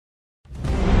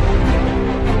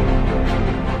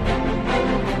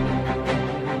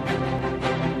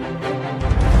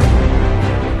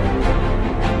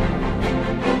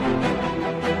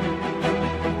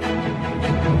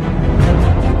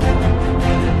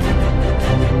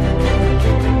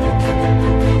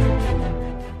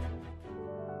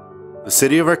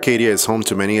city of Arcadia is home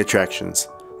to many attractions.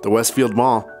 The Westfield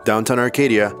Mall, downtown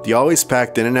Arcadia, the always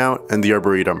packed In-N-Out, and the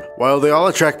Arboretum. While they all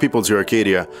attract people to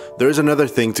Arcadia, there is another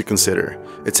thing to consider: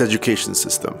 its education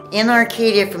system. In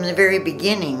Arcadia, from the very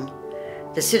beginning,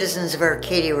 the citizens of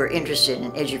Arcadia were interested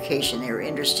in education. They were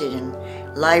interested in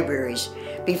libraries.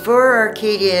 Before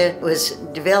Arcadia was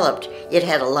developed, it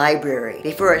had a library.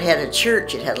 Before it had a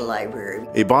church, it had a library.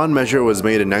 A bond measure was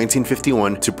made in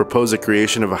 1951 to propose the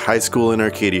creation of a high school in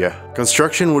Arcadia.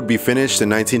 Construction would be finished in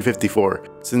 1954.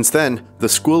 Since then, the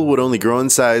school would only grow in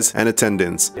size and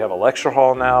attendance. We have a lecture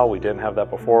hall now. We didn't have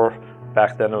that before.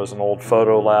 Back then it was an old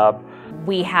photo lab.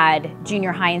 We had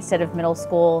junior high instead of middle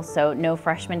school, so no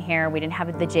freshmen here. We didn't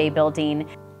have the J building.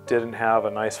 Didn't have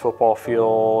a nice football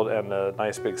field and a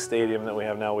nice big stadium that we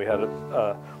have now. We had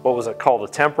what was it called,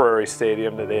 a temporary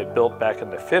stadium that they had built back in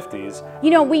the 50s.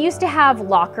 You know, we used to have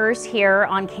lockers here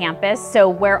on campus, so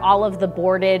where all of the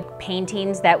boarded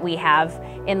paintings that we have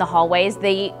in the hallways,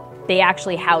 they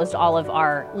actually housed all of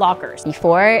our lockers.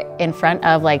 Before, in front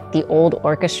of like the old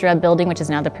orchestra building, which is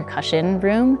now the percussion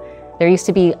room, there used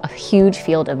to be a huge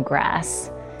field of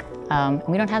grass.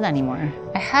 We don't have that anymore.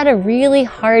 I had a really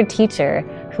hard teacher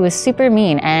who was super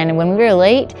mean, and when we were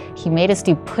late, he made us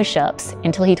do push-ups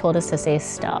until he told us to say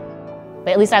stop.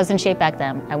 But at least I was in shape back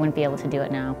then. I wouldn't be able to do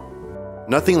it now.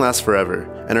 Nothing lasts forever,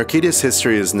 and Arcadia's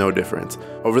history is no different.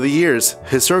 Over the years,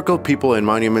 historical people and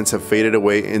monuments have faded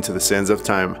away into the sands of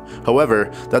time.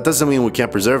 However, that doesn't mean we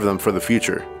can't preserve them for the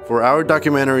future. For our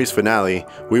documentary's finale,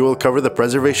 we will cover the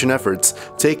preservation efforts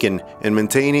taken in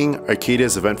maintaining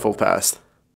Arcadia's eventful past.